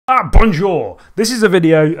Bonjour! This is a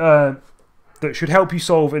video that should help you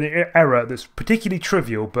solve an error that's particularly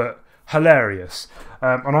trivial but hilarious.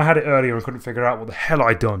 And I had it earlier and couldn't figure out what the hell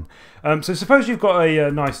I'd done. So suppose you've got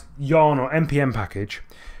a nice yarn or NPM package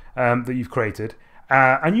that you've created,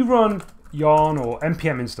 and you run yarn or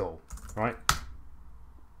NPM install, right?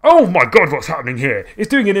 Oh my god, what's happening here? It's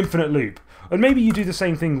doing an infinite loop. And maybe you do the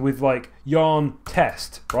same thing with like yarn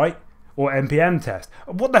test, right? Or NPM test.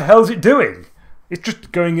 What the hell is it doing? It's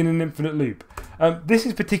just going in an infinite loop. This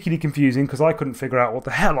is particularly confusing because I couldn't figure out what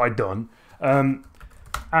the hell I'd done.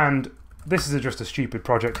 And this is just a stupid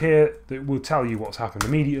project here that will tell you what's happened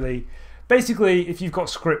immediately. Basically, if you've got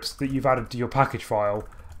scripts that you've added to your package file,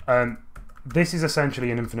 this is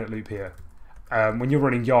essentially an infinite loop here. When you're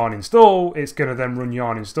running yarn install, it's going to then run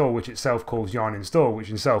yarn install, which itself calls yarn install, which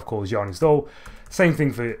itself calls yarn install. Same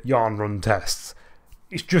thing for yarn run tests.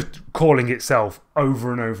 It's just calling itself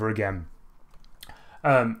over and over again.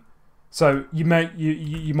 So you might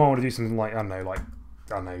want to do something like, I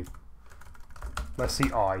don't know, let's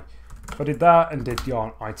see I. If I did that and did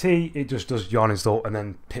yarn IT, it just does yarn install and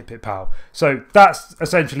then pip pip pow. So that's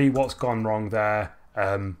essentially what's gone wrong there.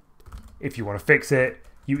 If you want to fix it,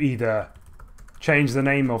 you either change the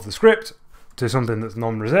name of the script to something that's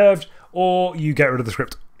non-reserved, or you get rid of the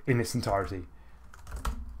script in its entirety.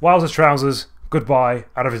 Wowzers trousers, goodbye,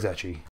 arrivederci.